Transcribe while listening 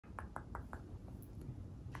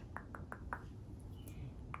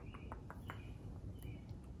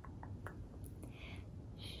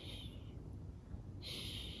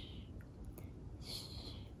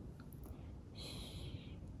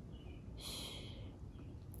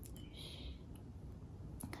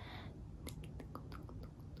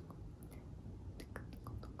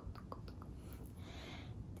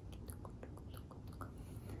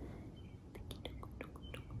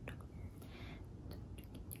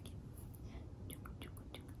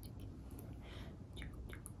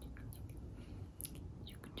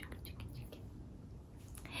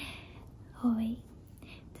Oi,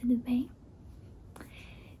 tudo bem?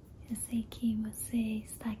 Eu sei que você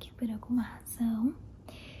está aqui por alguma razão,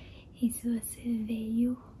 e se você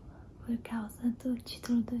veio por causa do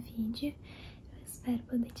título do vídeo, eu espero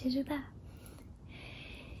poder te ajudar.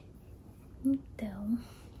 Então,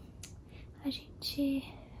 a gente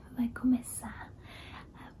vai começar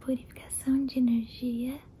a purificação de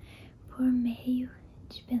energia por meio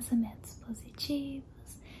de pensamentos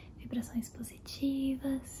positivos, vibrações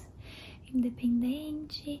positivas,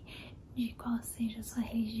 independente de qual seja a sua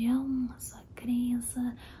religião, a sua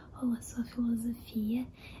crença ou a sua filosofia.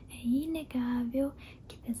 É inegável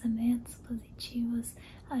que pensamentos positivos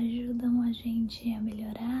ajudam a gente a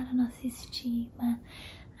melhorar a nossa estima,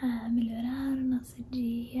 a melhorar o nosso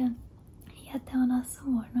dia e até o nosso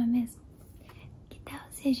humor, não é mesmo? Que tal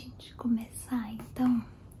se a gente começar então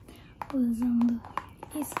usando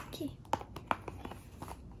isso aqui?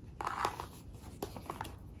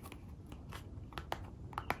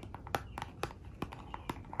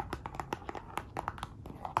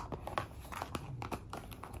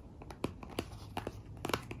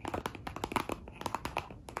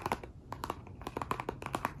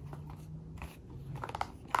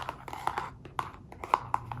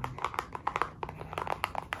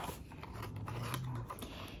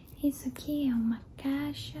 Isso aqui é uma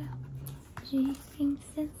caixa de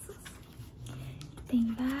incensos.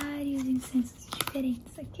 Tem vários incensos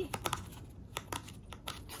diferentes aqui.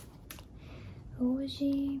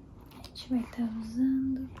 Hoje a gente vai estar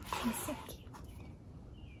usando esse aqui.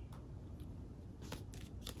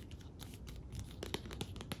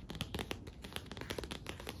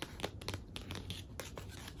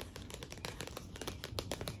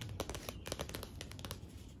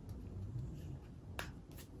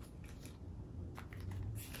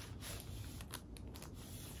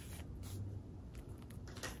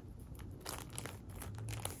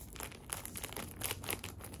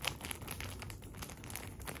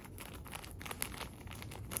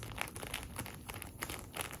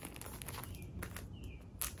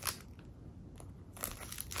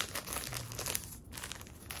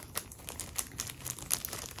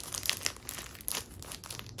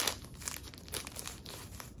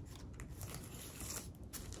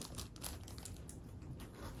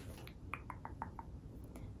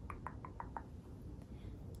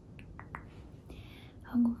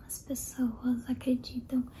 Algumas pessoas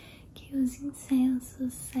acreditam que os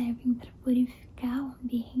incensos servem para purificar o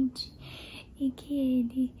ambiente e que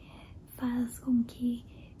ele faz com que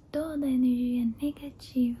toda a energia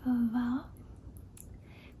negativa vá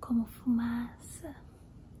como fumaça.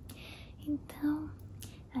 Então,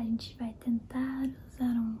 a gente vai tentar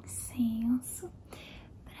usar um incenso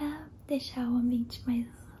para deixar o ambiente mais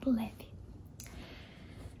leve.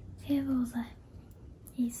 Eu vou usar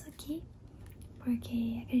isso aqui,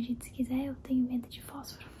 porque, acredite se quiser, eu tenho medo de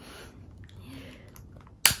fósforo.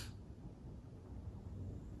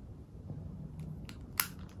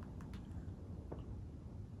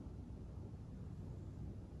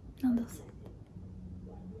 Não deu certo.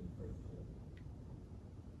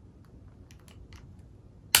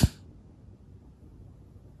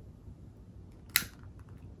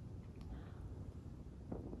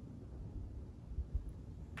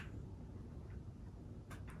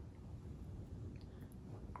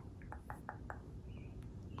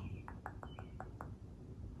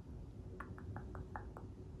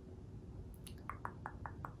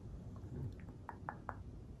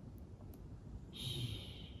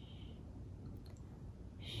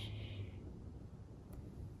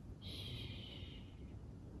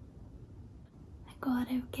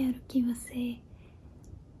 Agora eu quero que você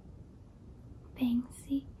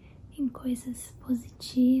pense em coisas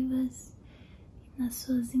positivas, nas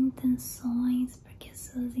suas intenções, porque as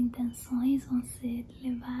suas intenções vão ser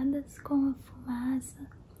levadas com a fumaça,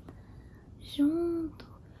 junto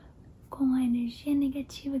com a energia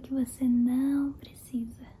negativa que você não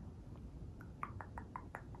precisa.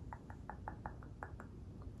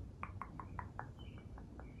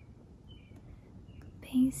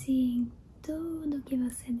 Pense em tudo que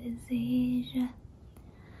você deseja.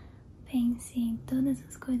 Pense em todas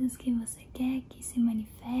as coisas que você quer que se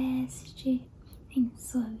manifeste em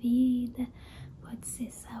sua vida. Pode ser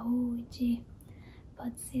saúde,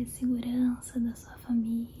 pode ser a segurança da sua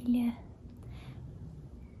família,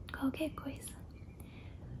 qualquer coisa.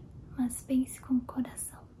 Mas pense com o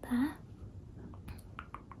coração, tá?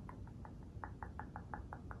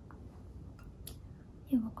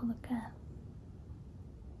 Eu vou colocar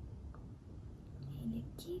ele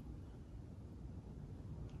aqui.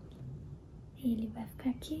 Ele vai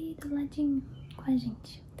ficar aqui do ladinho com a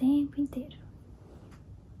gente o tempo inteiro.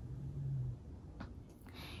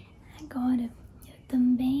 agora eu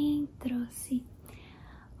também trouxe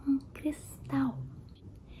um cristal.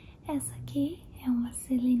 Essa aqui é uma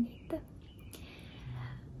selenita.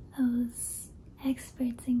 Os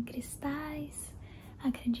experts em cristais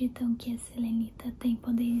acreditam que a selenita tem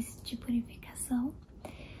poderes de purificação,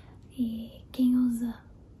 e quem usa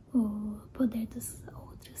o poder dos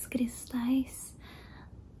outros cristais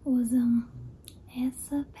usam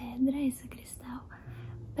essa pedra, esse cristal,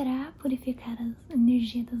 para purificar a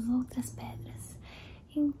energia das outras pedras.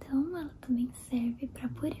 Então ela também serve para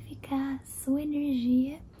purificar a sua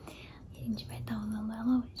energia, e a gente vai estar usando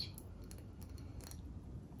ela hoje.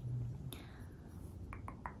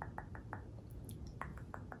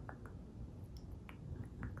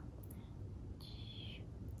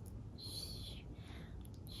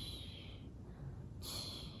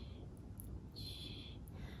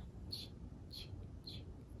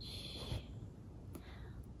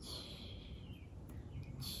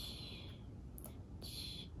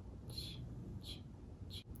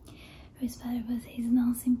 Eu espero que vocês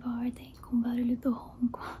não se importem com o barulho do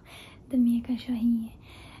ronco da minha cachorrinha.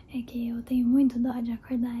 É que eu tenho muito dó de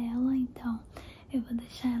acordar ela, então eu vou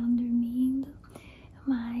deixar ela dormindo.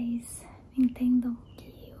 Mas entendam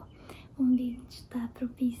que o ambiente tá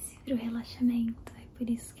propício para o relaxamento. É por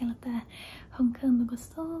isso que ela tá roncando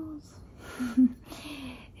gostoso.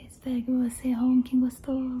 Eu espero que você ronque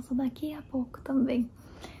gostoso daqui a pouco também.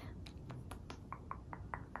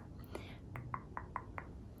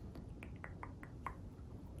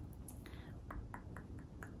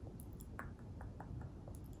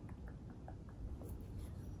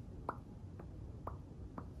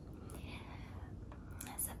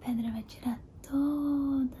 Essa pedra vai tirar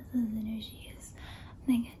todas as energias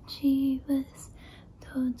negativas,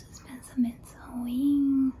 todos os pensamentos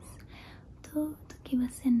ruins, tudo que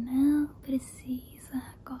você não precisa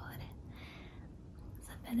agora.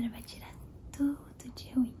 Essa pedra vai tirar tudo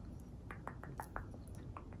de ruim.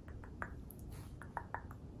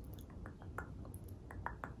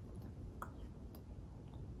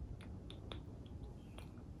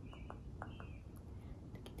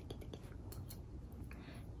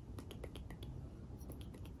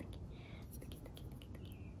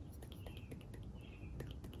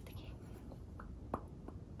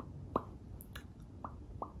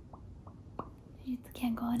 Acredito que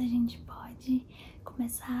agora a gente pode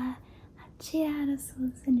começar a tirar as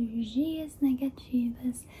suas energias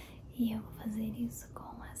negativas, e eu vou fazer isso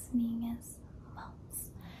com as minhas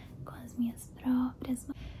mãos, com as minhas próprias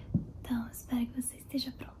mãos. Então, espero que você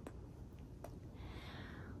esteja pronto.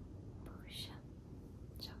 Puxa,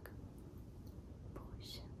 joga,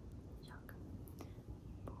 puxa, joga,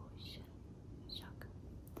 puxa, joga,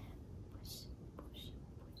 puxa, puxa,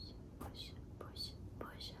 puxa, puxa, puxa,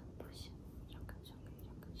 puxa, puxa, joga, joga,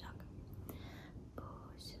 joga, joga,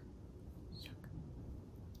 puxa, joga,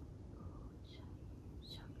 puxa,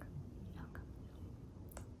 joga, joga.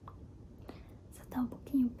 Você tá um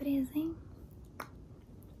pouquinho presa, hein?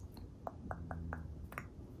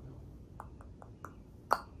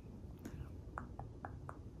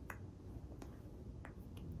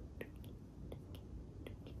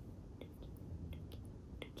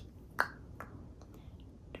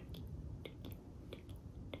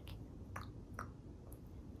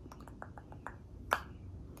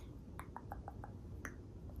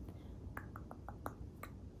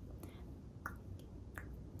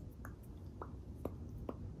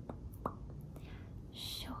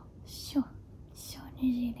 Show,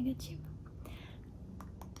 energia negativa.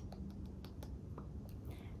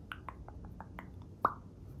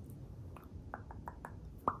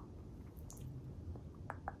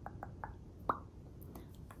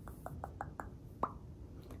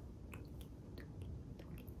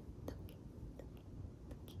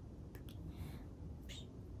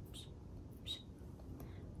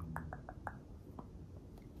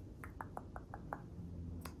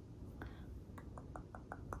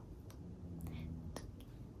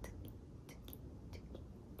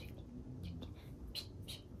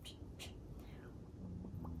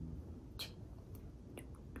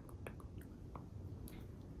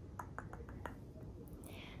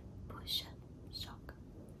 Puxa, joga,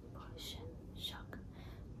 puxa, joga,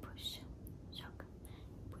 puxa, joga,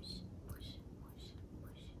 puxa, puxa, puxa,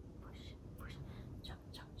 puxa, puxa, puxa, joga,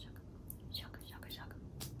 joga, joga, joga, joga, joga.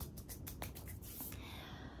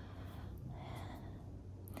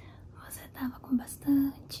 Você tava com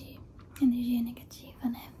bastante energia negativa,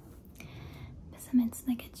 né? Pensamentos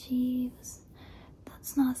negativos.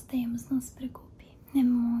 Todos nós temos, não se preocupe. É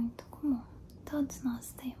muito comum. Todos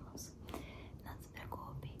nós temos. Não se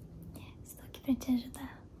preocupe. Estou aqui pra te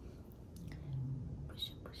ajudar.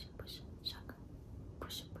 Puxa, puxa, puxa, joga.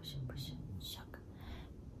 Puxa, puxa, puxa.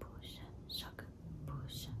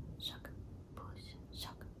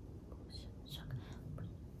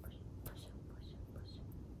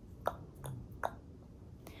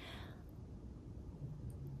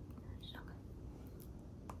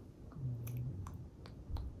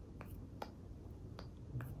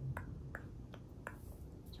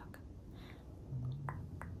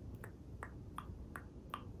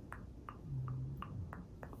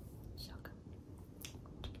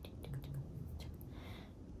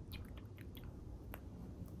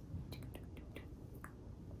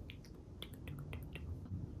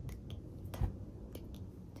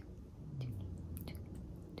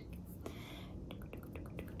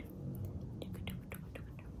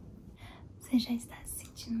 Você já está se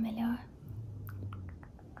sentindo melhor?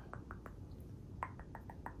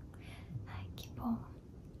 Ai, que bom.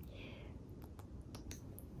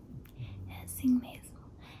 É assim mesmo.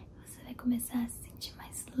 Você vai começar a se sentir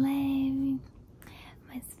mais leve,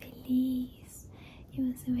 mais feliz.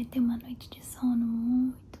 E você vai ter uma noite de sono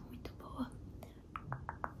muito, muito boa.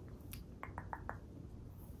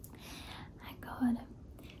 Agora,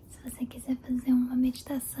 se você quiser fazer uma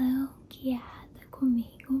meditação guiada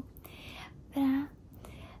comigo, pra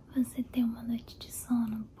você ter uma noite de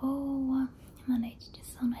sono boa, uma noite de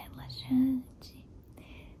sono relaxante,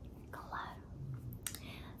 claro.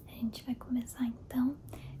 A gente vai começar então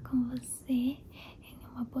com você em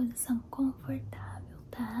uma posição confortável,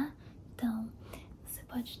 tá? Então, você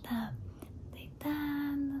pode estar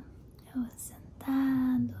deitado ou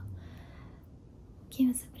sentado, o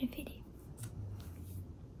que você preferir.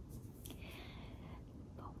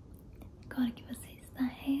 Bom, agora que você está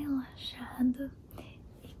relaxado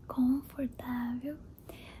e confortável,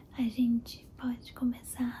 a gente pode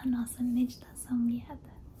começar a nossa meditação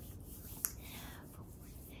guiada.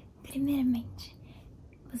 Primeiramente,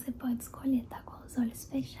 você pode escolher estar com os olhos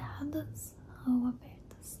fechados ou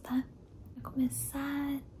abertos, tá? Vai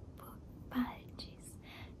começar por partes.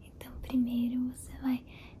 Então, primeiro você vai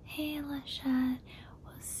relaxar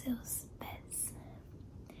os seus pés.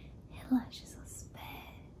 Relaxe seus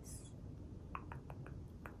pés.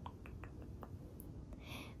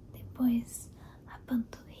 Depois a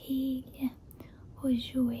panturrilha, o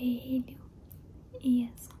joelho e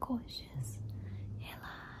as coxas.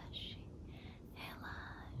 Relaxe,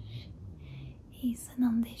 relaxe. Isso,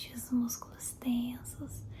 não deixe os músculos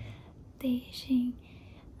tensos. Deixem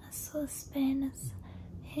as suas pernas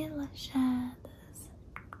relaxadas.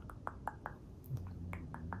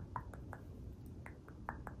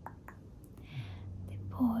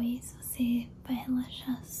 Depois você vai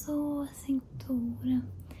relaxar a sua cintura,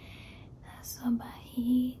 a sua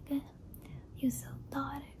barriga e o seu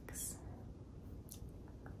tórax.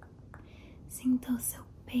 Sinta o seu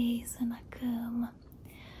peso na cama.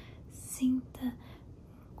 Sinta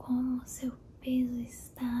como o seu peso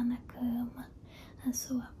está na cama, a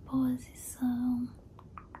sua posição.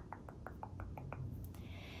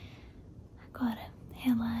 Agora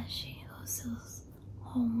relaxe os seus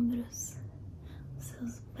ombros, os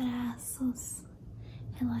seus braços,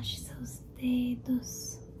 relaxe seus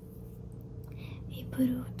dedos. E por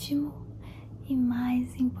último, e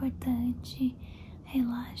mais importante,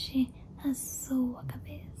 relaxe a sua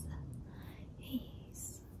cabeça.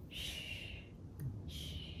 Isso.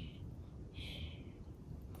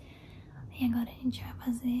 E agora a gente vai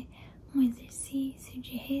fazer um exercício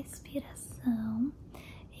de respiração.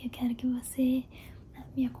 E eu quero que você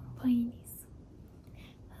me acompanhe nisso.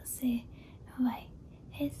 Você vai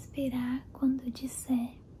respirar quando eu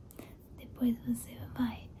disser. Depois você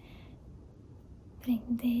vai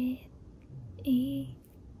prender e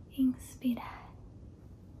inspirar,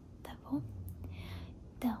 tá bom?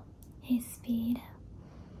 Então, respira,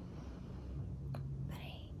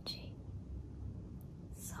 prende,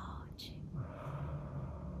 solte.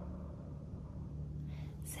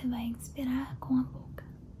 Você vai inspirar com a boca.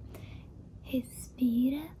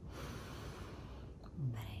 Respira,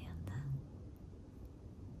 prenda,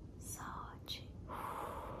 solte.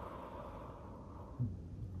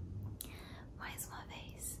 Mais uma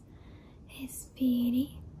vez.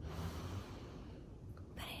 Respire,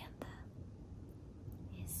 prenda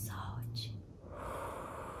e solte.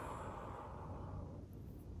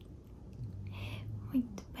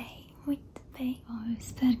 Muito bem, muito bem. Bom, eu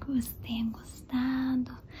espero que você tenha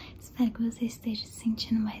gostado. Espero que você esteja se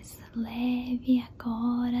sentindo mais leve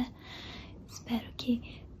agora. Espero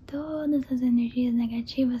que todas as energias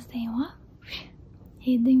negativas tenham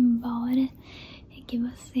ido embora. E que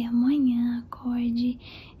você amanhã acorde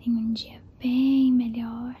em um dia bem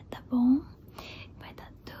melhor, tá bom? Vai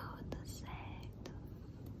dar tudo certo.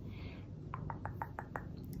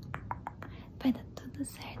 Vai dar tudo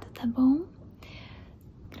certo, tá bom?